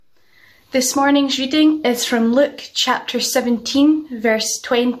This morning's reading is from Luke chapter 17, verse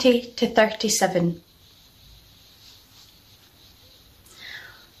 20 to 37.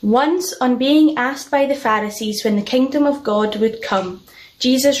 Once, on being asked by the Pharisees when the kingdom of God would come,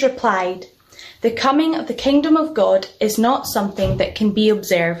 Jesus replied, "The coming of the kingdom of God is not something that can be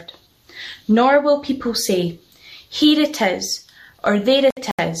observed, nor will people say, 'Here it is,' or 'There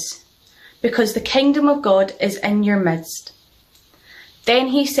it is,' because the kingdom of God is in your midst." Then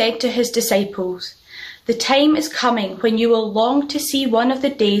he said to his disciples, "The time is coming when you will long to see one of the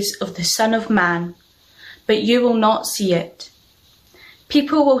days of the Son of Man, but you will not see it.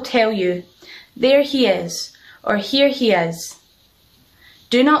 People will tell you, 'There he is,' or 'Here he is.'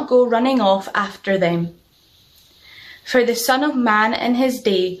 Do not go running off after them. For the Son of Man in his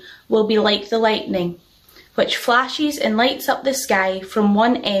day will be like the lightning, which flashes and lights up the sky from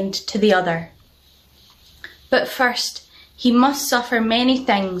one end to the other. But first, he must suffer many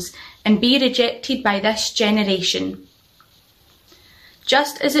things and be rejected by this generation.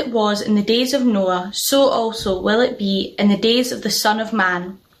 Just as it was in the days of Noah, so also will it be in the days of the Son of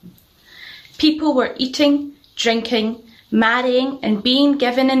Man. People were eating, drinking, marrying, and being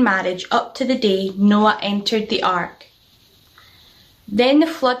given in marriage up to the day Noah entered the ark. Then the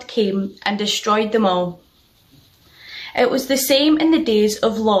flood came and destroyed them all. It was the same in the days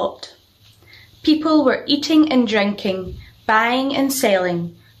of Lot. People were eating and drinking, buying and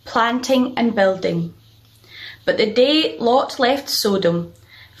selling, planting and building. But the day Lot left Sodom,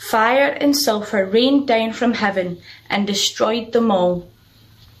 fire and sulphur rained down from heaven and destroyed them all.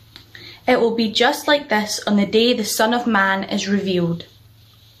 It will be just like this on the day the Son of Man is revealed.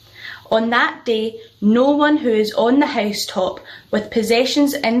 On that day, no one who is on the housetop with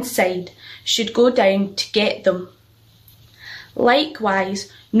possessions inside should go down to get them. Likewise,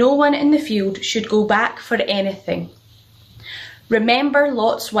 no one in the field should go back for anything. Remember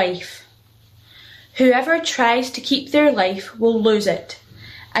Lot's wife. Whoever tries to keep their life will lose it,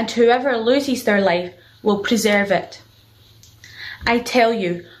 and whoever loses their life will preserve it. I tell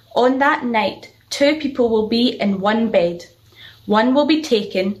you, on that night, 2 people will be in one bed. One will be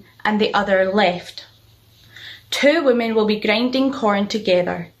taken and the other left. 2 women will be grinding corn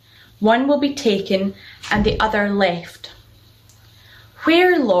together. One will be taken and the other left.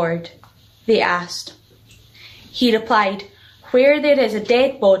 "Where, Lord?" they asked. He replied, "Where there is a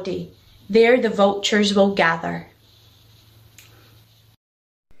dead body, there the vultures will gather."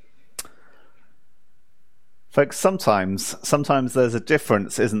 Folks, sometimes there's a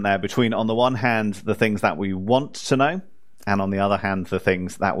difference, isn't there, between, on the one hand, the things that we want to know, and on the other hand, the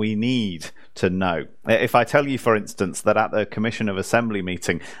things that we need to know. If I tell you, for instance, that at the Commission of Assembly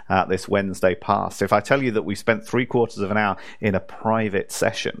meeting this Wednesday past, if I tell you that we spent 3/4 of an hour in a private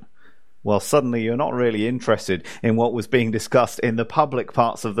session, well, suddenly you're not really interested in what was being discussed in the public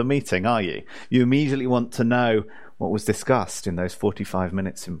parts of the meeting, are you? You immediately want to know what was discussed in those 45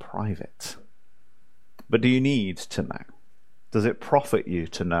 minutes in private. But do you need to know? Does it profit you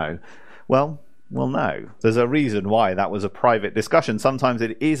to know? Well, no. There's a reason why that was a private discussion. Sometimes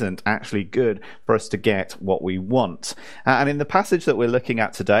it isn't actually good for us to get what we want. And in the passage that we're looking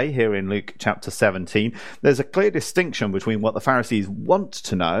at today, here in Luke chapter 17, there's a clear distinction between what the Pharisees want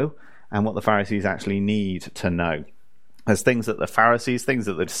to know and what the Pharisees actually need to know. There's things that the Pharisees, things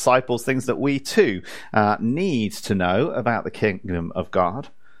that the disciples, things that we too need to know about the kingdom of God.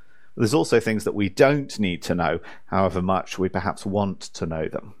 There's also things that we don't need to know, however much we perhaps want to know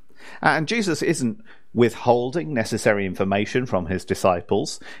them. And Jesus isn't withholding necessary information from his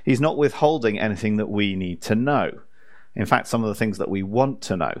disciples. He's not withholding anything that we need to know. In fact, some of the things that we want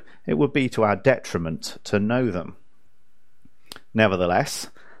to know, it would be to our detriment to know them. Nevertheless,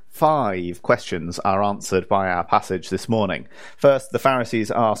 5 questions are answered by our passage this morning. First, the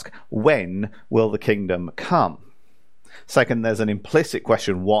Pharisees ask, when will the kingdom come? Second, there's an implicit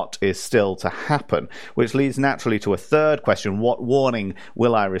question, what is still to happen? Which leads naturally to a third question, what warning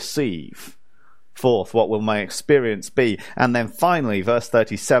will I receive? Fourth, what will my experience be? And then finally, verse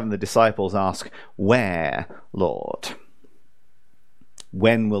 37, the disciples ask, where, Lord?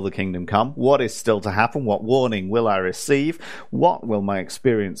 When will the kingdom come? What is still to happen? What warning will I receive? What will my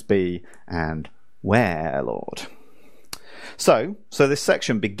experience be? And where, Lord? So this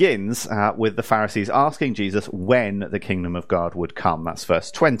section begins with the Pharisees asking Jesus when the kingdom of God would come. That's verse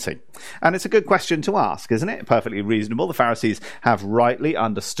 20. And it's a good question to ask, isn't it? Perfectly reasonable. The Pharisees have rightly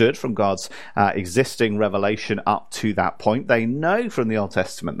understood from God's existing revelation up to that point. They know from the Old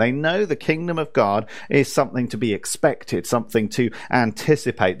Testament, they know the kingdom of God is something to be expected, something to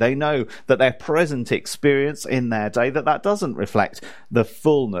anticipate. They know that their present experience in their day, that doesn't reflect the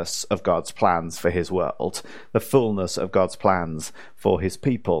fullness of God's plans for his world, the fullness of God's plans for his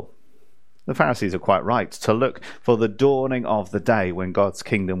people. The Pharisees are quite right to look for the dawning of the day when God's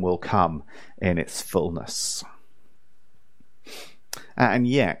kingdom will come in its fullness. And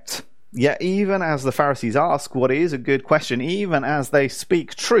yet even as the Pharisees ask what is a good question, even as they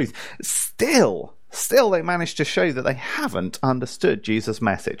speak truth, still they manage to show that they haven't understood Jesus'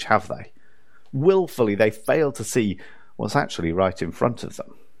 message, have they? Willfully, they fail to see what's actually right in front of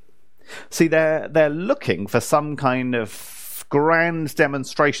them. See, they're looking for some kind of grand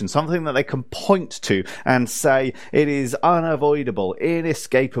demonstration, something that they can point to and say it is unavoidable,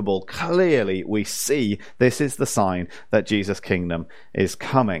 inescapable. Clearly, we see this is the sign that Jesus' kingdom is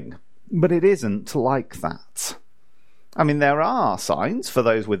coming. But it isn't like that. I mean, there are signs for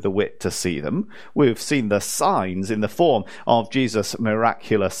those with the wit to see them. We've seen the signs in the form of Jesus'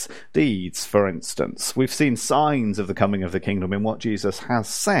 miraculous deeds, for instance. We've seen signs of the coming of the kingdom in what Jesus has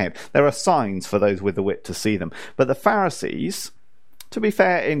said. There are signs for those with the wit to see them. But the Pharisees, to be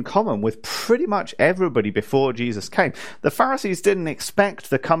fair, in common with pretty much everybody before Jesus came, the Pharisees didn't expect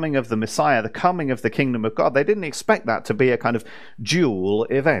the coming of the Messiah, the coming of the kingdom of God. They didn't expect that to be a kind of dual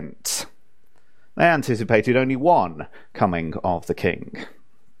event. They anticipated only one coming of the king.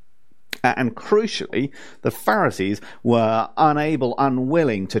 And crucially, the Pharisees were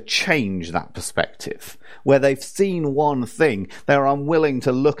unwilling to change that perspective. Where they've seen one thing, they're unwilling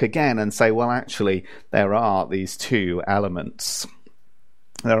to look again and say, well, actually, there are these two elements.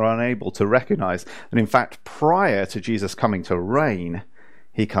 They're unable to recognize that, in fact, prior to Jesus coming to reign,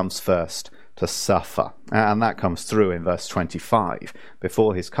 he comes first to suffer. And that comes through in verse 25.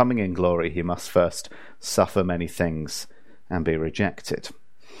 Before his coming in glory, he must first suffer many things and be rejected.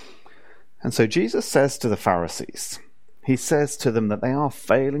 And so Jesus says to the Pharisees, he says to them that they are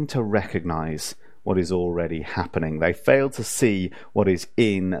failing to recognize what is already happening. They fail to see what is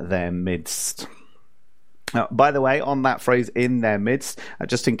in their midst. Now, by the way, on that phrase, in their midst,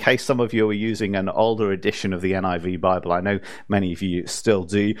 just in case some of you are using an older edition of the NIV Bible, I know many of you still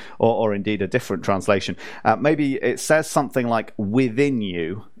do, or indeed a different translation, maybe it says something like within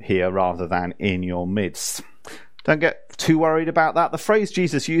you here rather than in your midst. Don't get too worried about that. The phrase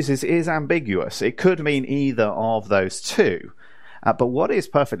Jesus uses is ambiguous. It could mean either of those two. But what is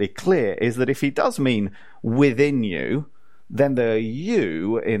perfectly clear is that if he does mean within you, then the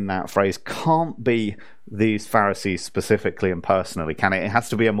you in that phrase can't be these Pharisees specifically and personally, can it? It has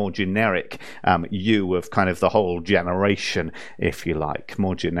to be a more generic you of kind of the whole generation, if you like,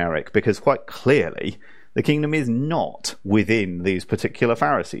 more generic, because quite clearly the kingdom is not within these particular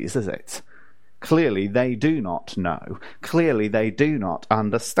Pharisees, is it? Clearly they do not know. Clearly they do not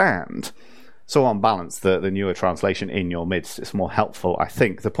understand. So on balance, the newer translation, in your midst, is more helpful, I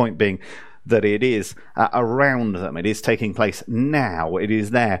think. The point being that it is around them. It is taking place now. It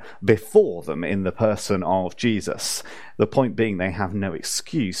is there before them in the person of Jesus. The point being they have no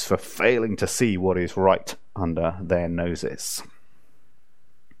excuse for failing to see what is right under their noses.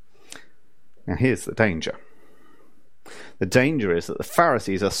 Now here's the danger. The danger is that the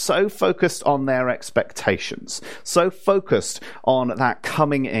Pharisees are so focused on their expectations, so focused on that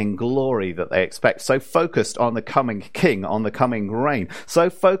coming in glory that they expect, so focused on the coming king, on the coming reign, so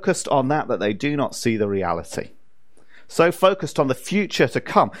focused on that they do not see the reality, so focused on the future to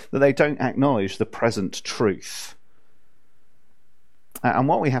come that they don't acknowledge the present truth. And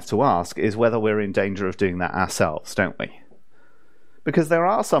what we have to ask is whether we're in danger of doing that ourselves, don't we? Because there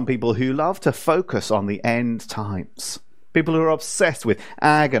are some people who love to focus on the end times. People who are obsessed with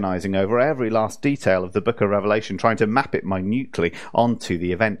agonizing over every last detail of the book of Revelation, trying to map it minutely onto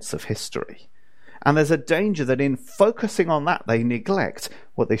the events of history. And there's a danger that in focusing on that, they neglect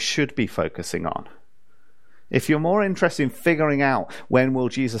what they should be focusing on. If you're more interested in figuring out when will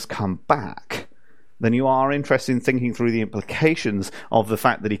Jesus come back than you are interested in thinking through the implications of the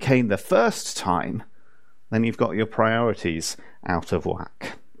fact that he came the first time, then you've got your priorities out of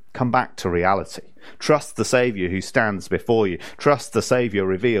whack. Come back to reality. Trust the Saviour who stands before you. Trust the Saviour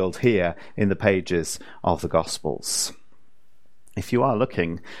revealed here in the pages of the Gospels. If you are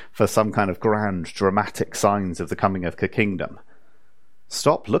looking for some kind of grand, dramatic signs of the coming of the kingdom,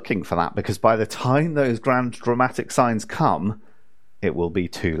 stop looking for that, because by the time those grand, dramatic signs come, it will be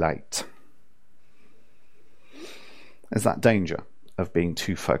too late. There's that danger of being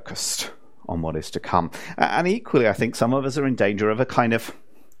too focused on what is to come. And equally, I think some of us are in danger of a kind of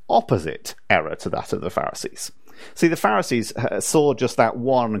opposite error to that of the Pharisees. See, the Pharisees saw just that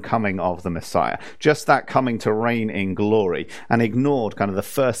one coming of the Messiah, just that coming to reign in glory, and ignored kind of the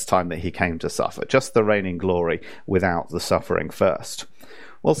first time that he came to suffer, just the reign in glory without the suffering first.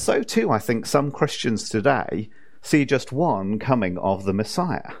 Well, so too, I think some Christians today see just one coming of the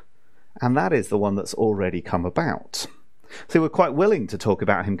Messiah, and that is the one that's already come about. See, we're quite willing to talk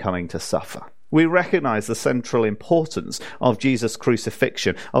about him coming to suffer. We recognize the central importance of Jesus'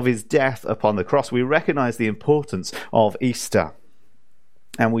 crucifixion, of his death upon the cross. We recognize the importance of Easter.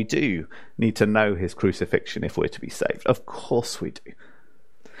 And we do need to know his crucifixion if we're to be saved. Of course we do.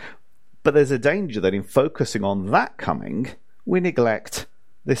 But there's a danger that in focusing on that coming, we neglect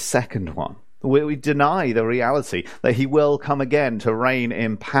this second one. We deny the reality that he will come again to reign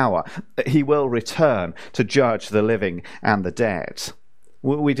in power, that he will return to judge the living and the dead.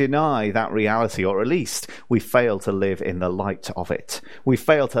 We deny that reality, or at least we fail to live in the light of it. We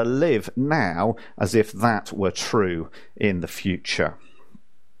fail to live now as if that were true in the future.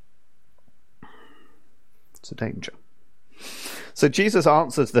 It's a danger. So Jesus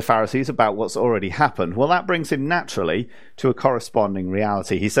answers the Pharisees about what's already happened. Well, that brings him naturally to a corresponding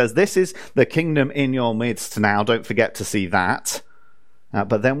reality. He says, this is the kingdom in your midst now. Don't forget to see that.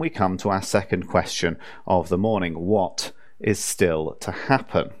 But then we come to our second question of the morning. What is still to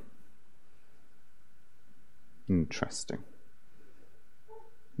happen? Interesting.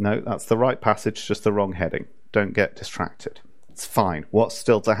 No, that's the right passage, just the wrong heading. Don't get distracted. It's fine. What's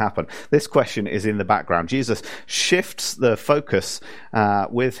still to happen? This question is in the background. Jesus shifts the focus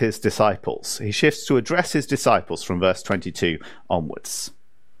with his disciples. He shifts to address his disciples from verse 22 onwards.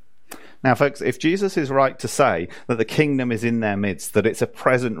 Now, folks, if Jesus is right to say that the kingdom is in their midst, that it's a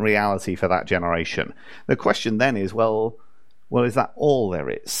present reality for that generation, the question then is, well, is that all there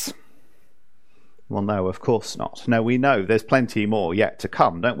is? Well, no, of course not. No, we know there's plenty more yet to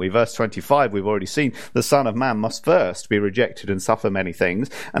come, don't we? Verse 25, we've already seen the Son of Man must first be rejected and suffer many things.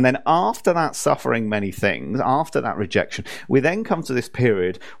 And then after that suffering many things, after that rejection, we then come to this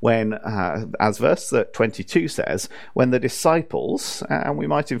period when, as verse 22 says, when the disciples, and we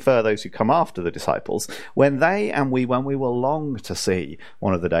might infer those who come after the disciples, when we will long to see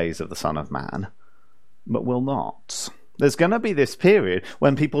one of the days of the Son of Man, but will not. There's going to be this period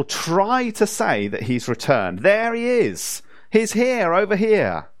when people try to say that he's returned. There he is. He's here, over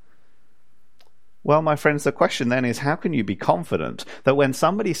here. Well, my friends, the question then is, how can you be confident that when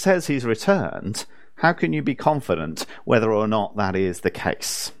somebody says he's returned, how can you be confident whether or not that is the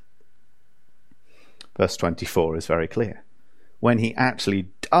case? Verse 24 is very clear. When he actually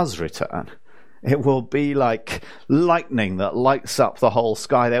does return, it will be like lightning that lights up the whole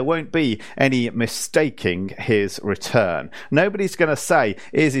sky. There won't be any mistaking his return. Nobody's going to say,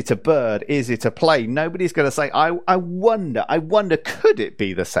 is it a bird? Is it a plane? Nobody's going to say, I wonder, could it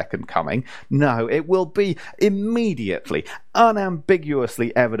be the second coming? No, it will be immediately,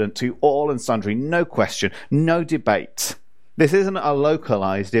 unambiguously evident to all and sundry. No question, no debate. This isn't a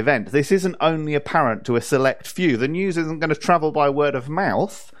localized event. This isn't only apparent to a select few. The news isn't going to travel by word of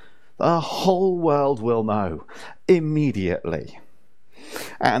mouth. The whole world will know immediately.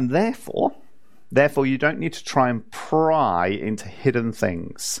 And therefore you don't need to try and pry into hidden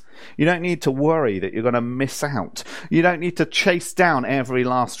things. You don't need to worry that you're going to miss out. You don't need to chase down every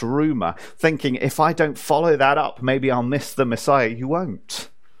last rumour, thinking if I don't follow that up, maybe I'll miss the Messiah. You won't.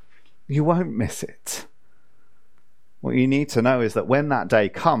 You won't miss it. What you need to know is that when that day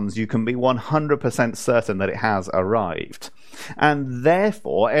comes, you can be 100% certain that it has arrived. And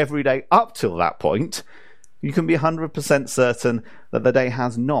therefore, every day up till that point, you can be 100% certain that the day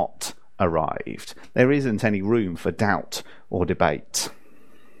has not arrived. There isn't any room for doubt or debate.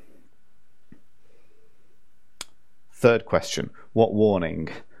 Third question, what warning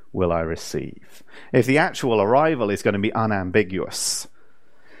will I receive? If the actual arrival is going to be unambiguous,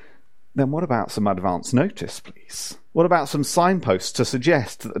 then what about some advance notice, please? What about some signposts to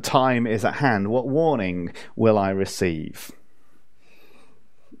suggest that the time is at hand? What warning will I receive?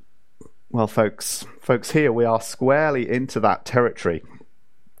 Well, folks, here we are squarely into that territory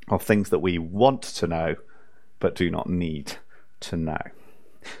of things that we want to know, but do not need to know.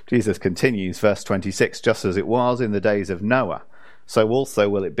 Jesus continues, verse 26, just as it was in the days of Noah, so also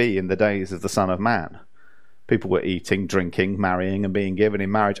will it be in the days of the Son of Man. People were eating, drinking, marrying, and being given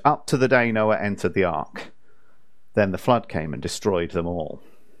in marriage up to the day Noah entered the ark. Then the flood came and destroyed them all.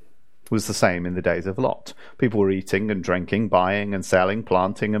 It was the same in the days of Lot. People were eating and drinking, buying and selling,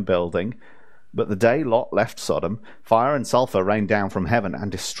 planting and building. But the day Lot left Sodom, fire and sulfur rained down from heaven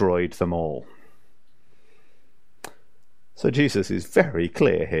and destroyed them all. So Jesus is very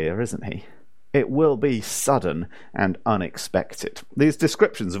clear here, isn't he? It will be sudden and unexpected. These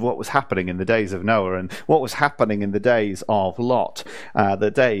descriptions of what was happening in the days of Noah and what was happening in the days of Lot, the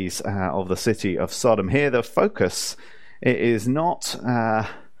days of the city of Sodom. Here the focus is not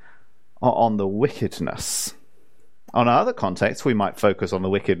on the wickedness. On other contexts, we might focus on the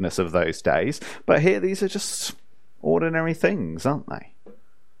wickedness of those days, but here these are just ordinary things, aren't they?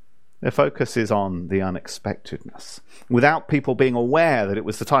 Their focus is on the unexpectedness, without people being aware that it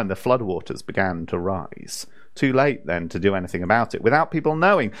was the time the floodwaters began to rise. Too late then to do anything about it, without people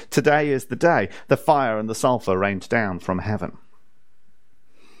knowing today is the day the fire and the sulphur rained down from heaven.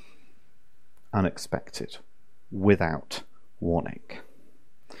 Unexpected, without warning.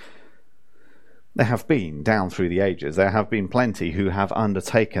 There have been, down through the ages, there have been plenty who have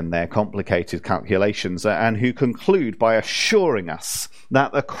undertaken their complicated calculations and who conclude by assuring us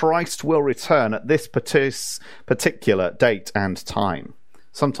that the Christ will return at this particular date and time,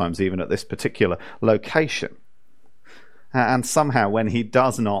 sometimes even at this particular location. And somehow when he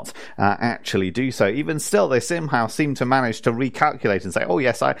does not actually do so, even still they somehow seem to manage to recalculate and say, oh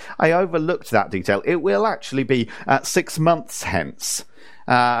yes, I overlooked that detail. It will actually be 6 months hence.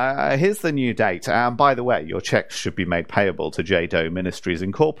 Here's the new date. And by the way, your checks should be made payable to J. Doe Ministries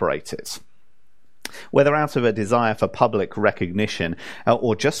Incorporated. Whether out of a desire for public recognition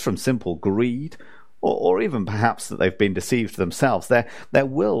or just from simple greed, or even perhaps that they've been deceived themselves, there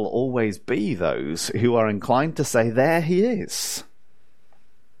will always be those who are inclined to say, there he is.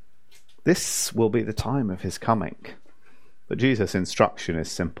 This will be the time of his coming. But Jesus' instruction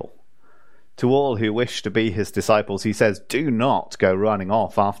is simple. To all who wish to be his disciples, he says, do not go running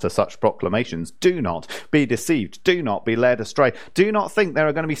off after such proclamations. Do not be deceived. Do not be led astray. Do not think there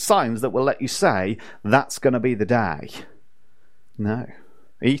are going to be signs that will let you say, that's going to be the day. No.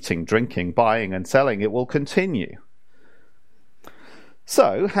 Eating, drinking, buying and selling, it will continue.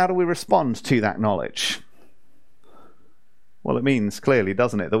 So, how do we respond to that knowledge? Well, it means clearly,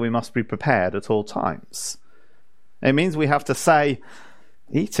 doesn't it, that we must be prepared at all times. It means we have to say,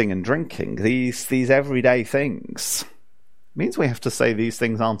 eating and drinking, these everyday things, it means we have to say these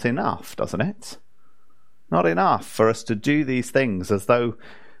things aren't enough, doesn't it? Not enough for us to do these things as though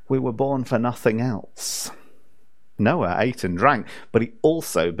we were born for nothing else. Noah ate and drank, but he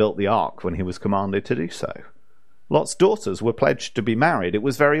also built the ark when he was commanded to do so. Lot's daughters were pledged to be married. It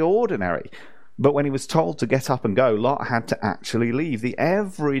was very ordinary. But when he was told to get up and go, Lot had to actually leave. The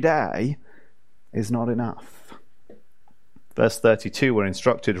everyday is not enough. Verse 32, we're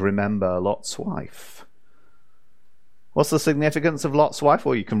instructed to remember Lot's wife. What's the significance of Lot's wife?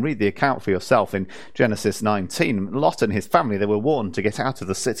 Well, you can read the account for yourself in Genesis 19. Lot and his family, they were warned to get out of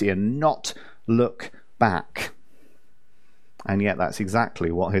the city and not look back. And yet that's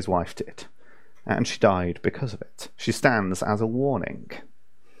exactly what his wife did. And she died because of it. She stands as a warning.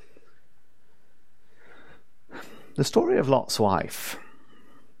 The story of Lot's wife,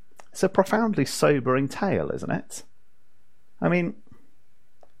 it's a profoundly sobering tale, isn't it? I mean,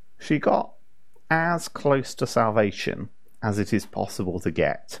 she got as close to salvation as it is possible to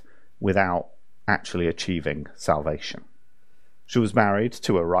get without actually achieving salvation. She was married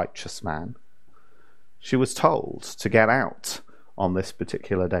to a righteous man. She was told to get out on this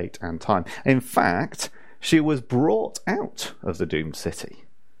particular date and time. In fact, she was brought out of the doomed city.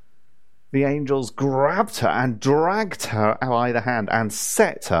 The angels grabbed her and dragged her by the hand and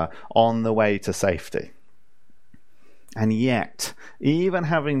set her on the way to safety. And yet, even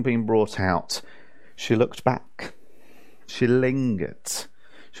having been brought out, she looked back. She lingered.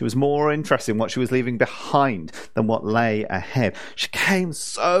 She was more interested in what she was leaving behind than what lay ahead. She came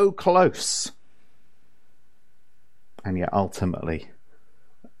so close. And yet ultimately,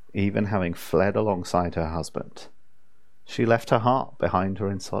 even having fled alongside her husband, she left her heart behind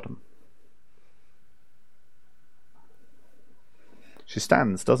her in Sodom. She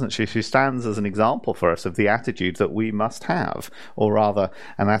stands, doesn't she? She stands as an example for us of the attitude that we must have, or rather,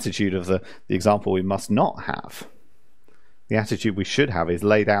 an attitude of the example we must not have. The attitude we should have is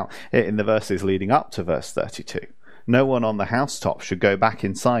laid out in the verses leading up to verse 32. No one on the housetop should go back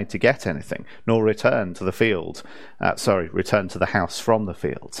inside to get anything, nor return to the house from the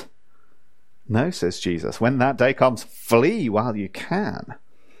field. No, says Jesus, when that day comes, flee while you can.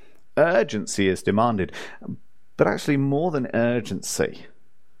 Urgency is demanded, but actually more than urgency.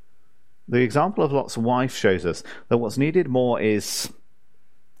 The example of Lot's wife shows us that what's needed more is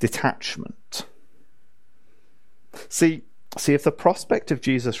detachment. See, if the prospect of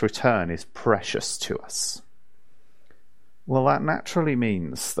Jesus' return is precious to us, well, that naturally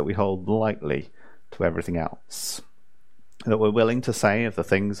means that we hold lightly to everything else. That we're willing to say of the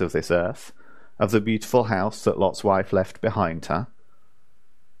things of this earth, of the beautiful house that Lot's wife left behind her,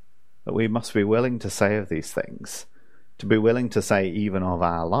 that we must be willing to say of these things, to be willing to say even of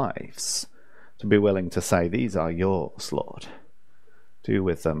our lives, to be willing to say, these are yours, Lord. Do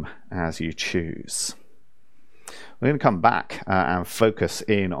with them as you choose. We're going to come back and focus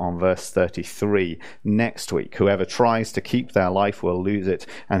in on verse 33 next week. Whoever tries to keep their life will lose it,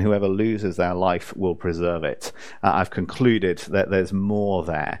 and whoever loses their life will preserve it. I've concluded that there's more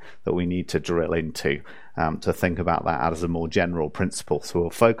there that we need to drill into to think about that as a more general principle. So we'll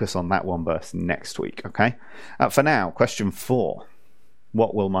focus on that one verse next week, okay? For now, question 4.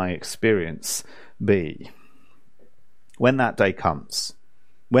 What will my experience be? When that day comes,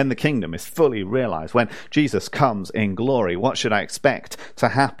 when the kingdom is fully realized, when Jesus comes in glory, what should I expect to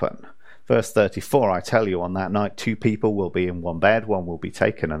happen? Verse 34, I tell you, on that night 2 people will be in one bed, one will be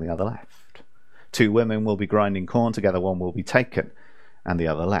taken and the other left. 2 women will be grinding corn together, one will be taken and the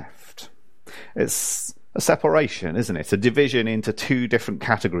other left. It's a separation, isn't it? A division into 2 different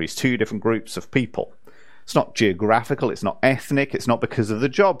categories, 2 different groups of people. It's not geographical, it's not ethnic, it's not because of the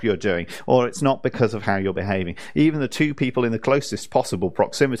job you're doing, or it's not because of how you're behaving. Even the 2 people in the closest possible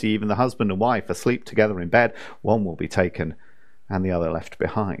proximity, even the husband and wife, asleep together in bed, one will be taken and the other left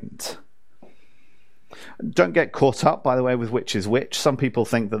behind. Don't get caught up, by the way, with which is which. Some people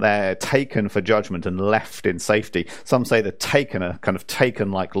think that they're taken for judgment and left in safety. Some say they're taken, are kind of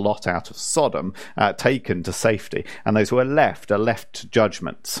taken like Lot out of Sodom, taken to safety. And those who are left to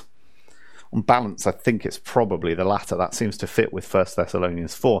judgment. On balance, I think it's probably the latter. That seems to fit with 1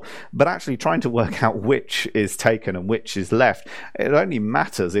 Thessalonians 4. But actually trying to work out which is taken and which is left, it only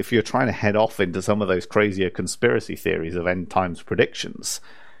matters if you're trying to head off into some of those crazier conspiracy theories of end times predictions.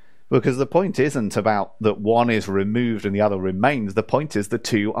 Because the point isn't about that one is removed and the other remains. The point is the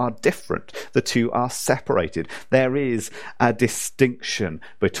 2 are different. The 2 are separated. There is a distinction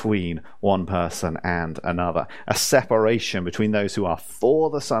between one person and another. A separation between those who are for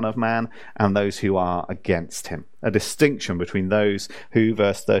the Son of Man and those who are against him. A distinction between those who,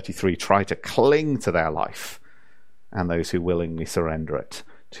 verse 33, try to cling to their life and those who willingly surrender it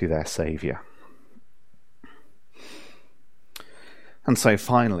to their Saviour. And so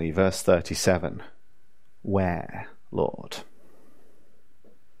finally, verse 37, where, Lord?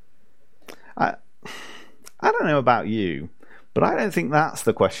 I don't know about you, but I don't think that's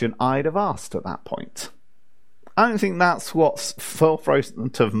the question I'd have asked at that point. I don't think that's what's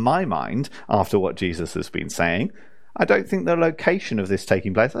forefront of my mind after what Jesus has been saying. I don't think the location of this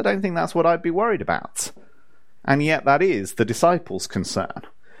taking place, I don't think that's what I'd be worried about. And yet that is the disciples' concern.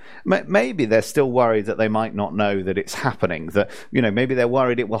 Maybe they're still worried that they might not know that it's happening, that, maybe they're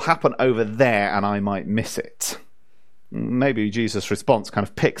worried it will happen over there and I might miss it. Maybe Jesus' response kind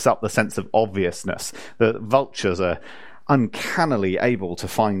of picks up the sense of obviousness, that vultures are uncannily able to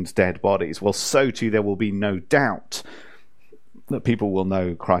find dead bodies. Well, so too there will be no doubt that people will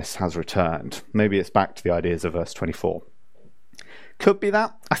know Christ has returned. Maybe it's back to the ideas of verse 24. Could be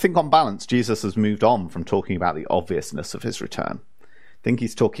that. I think on balance, Jesus has moved on from talking about the obviousness of his return. I think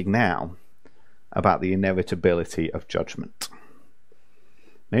he's talking now about the inevitability of judgment.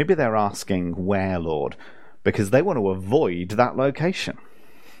 Maybe they're asking, where, Lord? Because they want to avoid that location.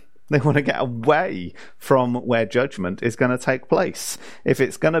 They want to get away from where judgment is going to take place. If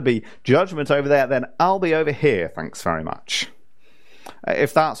it's going to be judgment over there, then I'll be over here, thanks very much.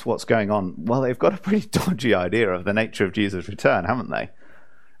 If that's what's going on, well, they've got a pretty dodgy idea of the nature of Jesus' return, haven't they?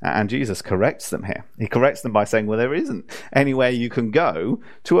 And Jesus corrects them here. He corrects them by saying, well, there isn't anywhere you can go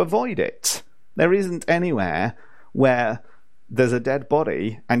to avoid it. There isn't anywhere where there's a dead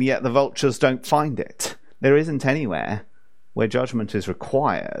body and yet the vultures don't find it. There isn't anywhere where judgment is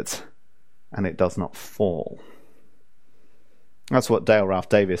required and it does not fall. That's what Dale Ralph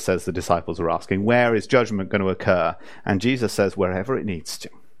Davis says the disciples are asking. Where is judgment going to occur? And Jesus says, wherever it needs to.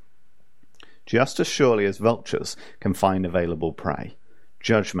 Just as surely as vultures can find available prey,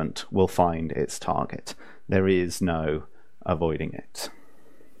 judgment will find its target. There is no avoiding it.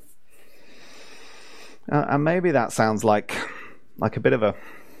 And maybe that sounds like a bit of a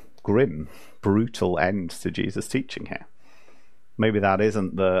grim, brutal end to Jesus' teaching here. Maybe that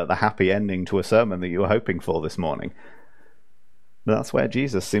isn't the happy ending to a sermon that you were hoping for this morning. But that's where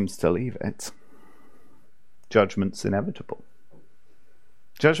Jesus seems to leave it. Judgment's inevitable.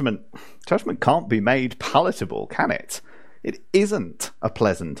 Judgment can't be made palatable, can it? It isn't a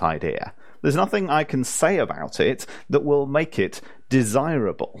pleasant idea. There's nothing I can say about it that will make it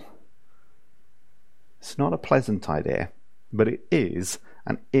desirable. It's not a pleasant idea, but it is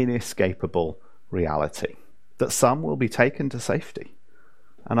an inescapable reality. That some will be taken to safety,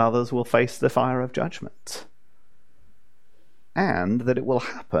 and others will face the fire of judgment. And that it will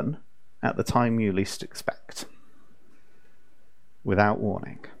happen at the time you least expect, without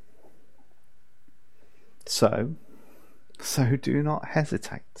warning. So do not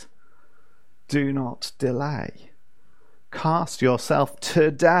hesitate. Do not delay. Cast yourself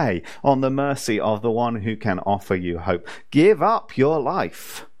today on the mercy of the one who can offer you hope. Give up your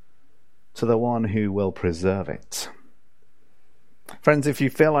life to the one who will preserve it. Friends, if you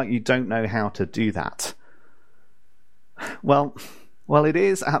feel like you don't know how to do that, well, it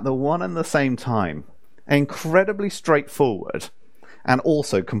is at the one and the same time incredibly straightforward and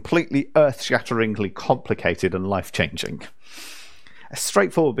also completely earth-shatteringly complicated and life-changing. It's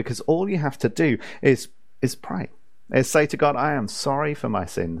straightforward because all you have to do is pray. Is say to God, I am sorry for my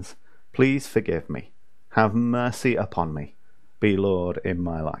sins. Please forgive me. Have mercy upon me. Be Lord in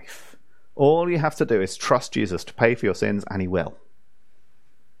my life. All you have to do is trust Jesus to pay for your sins, and he will.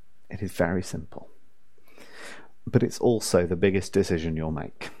 It is very simple. But it's also the biggest decision you'll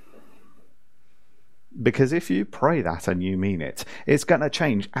make. Because if you pray that and you mean it, it's going to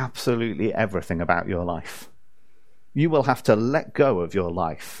change absolutely everything about your life. You will have to let go of your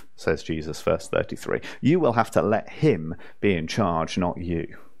life, says Jesus, verse 33. You will have to let him be in charge, not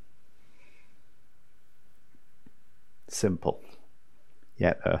you. Simple,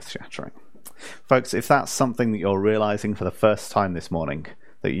 yet earth-shattering. Folks, if that's something that you're realizing for the first time this morning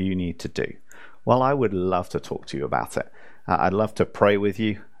that you need to do, well, I would love to talk to you about it. I'd love to pray with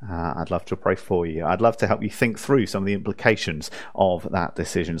you. I'd love to pray for you. I'd love to help you think through some of the implications of that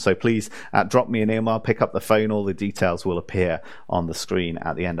decision. So please drop me an email, pick up the phone. All the details will appear on the screen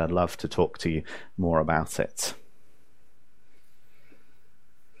at the end. I'd love to talk to you more about it.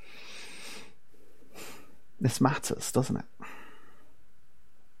 This matters, doesn't it?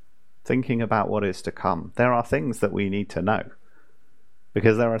 Thinking about what is to come. There are things that we need to know,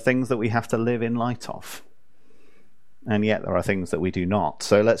 because there are things that we have to live in light of. And yet there are things that we do not.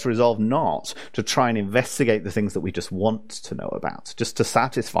 So let's resolve not to try and investigate the things that we just want to know about, just to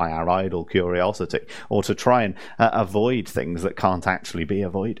satisfy our idle curiosity, or to try and avoid things that can't actually be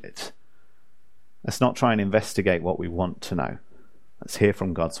avoided. Let's not try and investigate what we want to know. Let's hear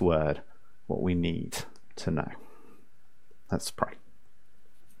from God's word what we need to know. Let's pray.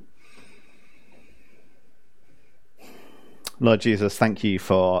 Lord Jesus, thank you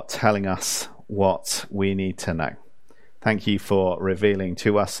for telling us what we need to know. Thank you for revealing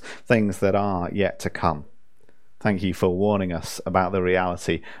to us things that are yet to come. Thank you for warning us about the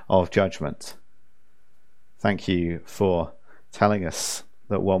reality of judgment. Thank you for telling us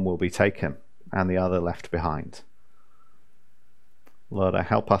that one will be taken and the other left behind. Lord,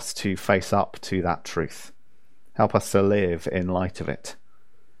 help us to face up to that truth. Help us to live in light of it.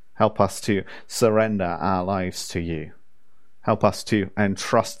 Help us to surrender our lives to you. Help us to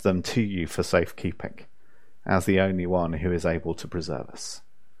entrust them to you for safekeeping, as the only one who is able to preserve us.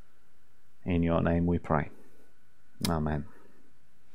 In your name we pray. Amen.